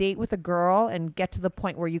yourself on a date with a girl and get to the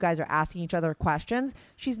point where you guys are asking each other questions,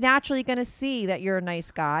 she's naturally going to see that you're a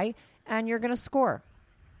nice guy and you're going to score.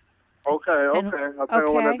 Okay. I'll tell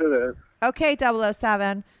you when I do that. Okay,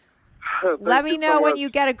 007. Let me know when you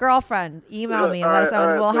get a girlfriend. Email me and let us know,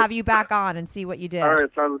 and we'll have you back on and see what you did. All right,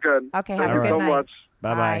 sounds good. Okay, Thank have a good you so night. much.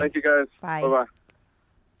 Bye-bye. Thank you, guys. Bye. Bye-bye.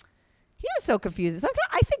 He was so confusing. Sometimes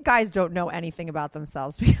I think guys don't know anything about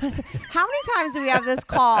themselves because how many times do we have this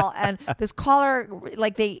call and this caller,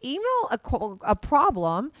 like they email a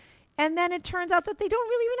problem and then it turns out that they don't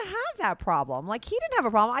really even have that problem. Like he didn't have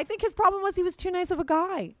a problem. I think his problem was he was too nice of a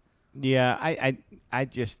guy. Yeah,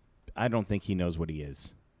 I don't think he knows what he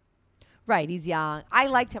is. Right. He's young. I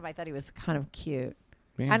liked him. I thought he was kind of cute.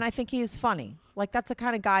 Yeah. And I think he's funny. Like that's the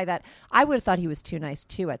kind of guy that I would have thought he was too nice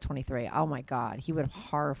too at 23. Oh my God. He would have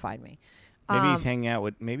horrified me. Maybe he's hanging out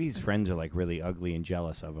with, maybe his friends are like really ugly and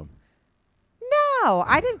jealous of him. No,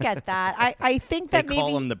 I didn't get that. I think that they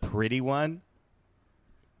call him the pretty one.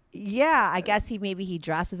 Yeah, I guess maybe he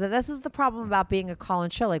dresses it. This is the problem about being a call-in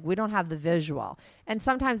show. Like we don't have the visual. And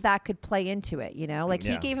sometimes that could play into it, you know? Like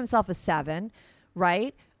he gave himself a 7,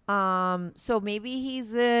 right? So maybe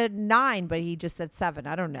he's a 9, but he just said 7.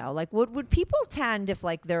 I don't know. Like would people tend, if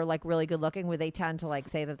like they're like really good looking, would they tend to like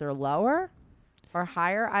say that they're lower or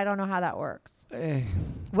higher? I don't know how that works.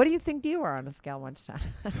 What do you think you are on a scale 1 to 10?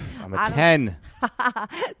 I'm a 10.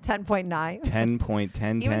 10.9.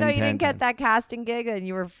 10.10. Even though you didn't get that casting gig and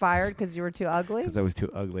you were fired because you were too ugly? Because I was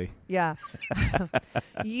too ugly. Yeah.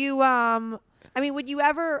 I mean, would you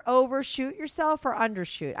ever overshoot yourself or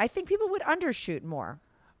undershoot? I think people would undershoot more.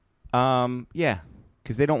 Yeah,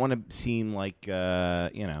 because they don't want to seem like,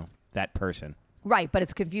 that person. Right, but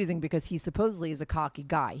it's confusing because he supposedly is a cocky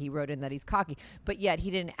guy. He wrote in that he's cocky, but yet he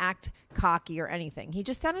didn't act cocky or anything. He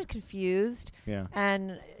just sounded confused. Yeah.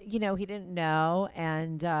 And, he didn't know.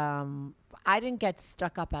 And I didn't get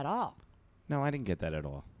stuck up at all. No, I didn't get that at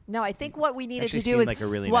all. No, I think what we needed to do is like a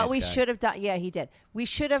really what nice we guy. should have done. Yeah, he did. We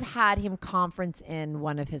should have had him conference in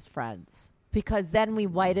one of his friends because then we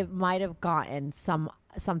might have gotten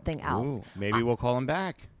something else. Ooh, maybe we'll call him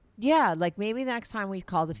back. Yeah, like maybe the next time we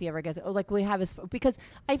calls, if he ever gets it, or like we have his, because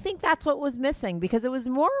I think that's what was missing because it was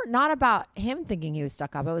more not about him thinking he was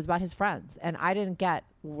stuck up. It was about his friends. And I didn't get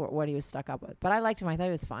what he was stuck up with, but I liked him. I thought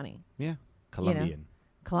he was funny. Yeah. Colombian.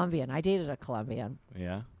 Colombian. I dated a Colombian.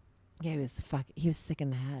 Yeah. Yeah, he was sick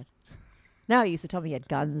in the head. No, he used to tell me he had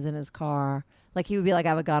guns in his car. Like he would be like, I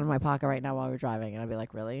have a gun in my pocket right now while we're driving. And I'd be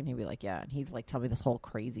like, really? And he'd be like, yeah. And he'd like tell me this whole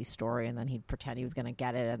crazy story. And then he'd pretend he was going to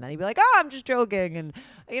get it. And then he'd be like, oh, I'm just joking. And,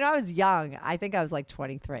 I was young. I think I was like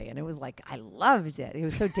 23. And it was like, I loved it. He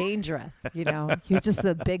was so dangerous. He was just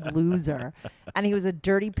a big loser. And he was a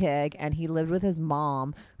dirty pig. And he lived with his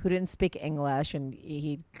mom who didn't speak English. And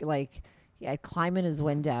I'd climb in his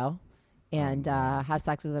window and have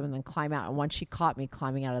sex with him and then climb out. And once she caught me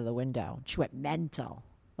climbing out of the window, she went mental.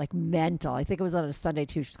 Like mental. I think it was on a Sunday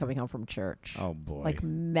too. She was coming home from church. Oh boy. Like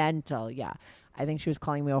mental. Yeah. I think she was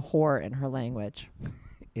calling me a whore in her language.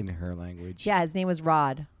 In her language. Yeah. His name was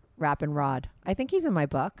Rod. Rappin' Rod. I think he's in my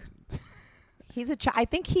book. He's I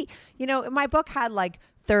think my book had like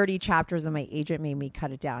 30 chapters and my agent made me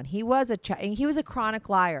cut it down. He was a chronic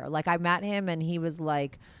liar. Like I met him and he was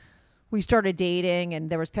like, we started dating and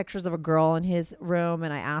there was pictures of a girl in his room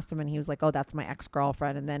and I asked him and he was like, oh, that's my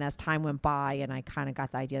ex-girlfriend. And then as time went by and I kind of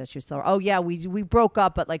got the idea that she was still, oh yeah, we broke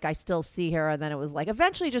up, but like I still see her. And then it was like,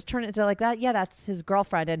 eventually just turned into like that. Yeah, that's his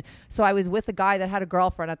girlfriend. And so I was with a guy that had a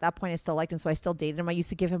girlfriend. At that point I still liked him. So I still dated him. I used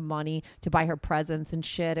to give him money to buy her presents and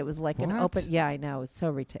shit. It was like an open, yeah, I know. It's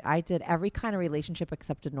so I did every kind of relationship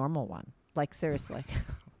except a normal one. Like seriously.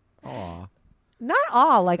 Aw. Not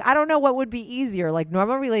all. Like, I don't know what would be easier. Like,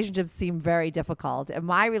 normal relationships seem very difficult. And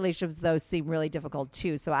my relationships, though, seem really difficult,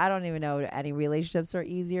 too. So I don't even know any relationships are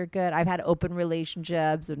easy or good. I've had open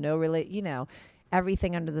relationships or no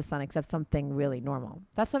everything under the sun except something really normal.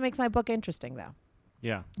 That's what makes my book interesting, though.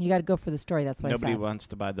 Yeah. You got to go for the story. That's what Nobody I said. wants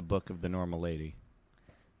to buy the book of the normal lady.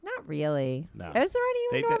 Not really. No. Is there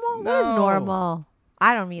anyone normal? No. What is normal?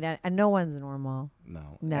 I don't mean it. And no one's normal.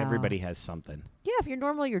 No. Everybody has something. Yeah, if you're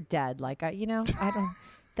normal, you're dead. Like, I don't.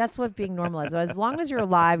 That's what being normal is. As long as you're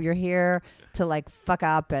alive, you're here to like fuck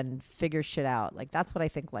up and figure shit out. Like, that's what I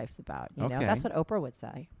think life's about. You know, that's what Oprah would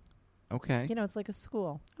say. Okay. It's like a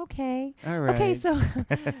school. Okay. All right. Okay, so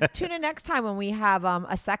tune in next time when we have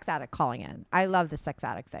a sex addict calling in. I love the sex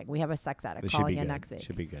addict thing. We have a sex addict calling in next week.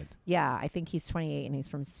 Should be good. Yeah, I think he's 28 and he's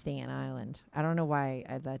from Staten Island. I don't know why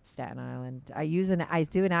that's Staten Island. I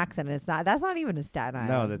do an accent and that's not even a Staten Island.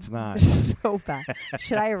 No, that's not. So bad.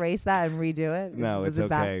 Should I erase that and redo it? No, it's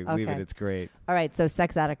okay. Leave it. It's great. All right, so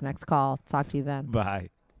sex addict next call. Talk to you then. Bye.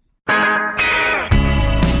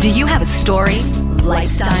 Do you have a story,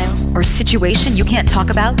 lifestyle, or situation you can't talk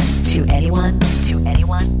about to anyone?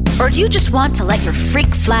 Or do you just want to let your freak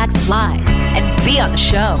flag fly and be on the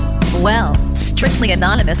show? Well, Strictly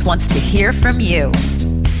Anonymous wants to hear from you.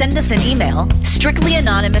 Send us an email,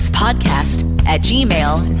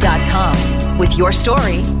 strictlyanonymouspodcast@gmail.com, with your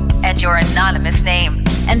story and your anonymous name.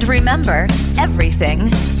 And remember,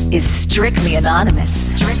 everything is strictly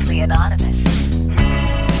anonymous. Strictly Anonymous.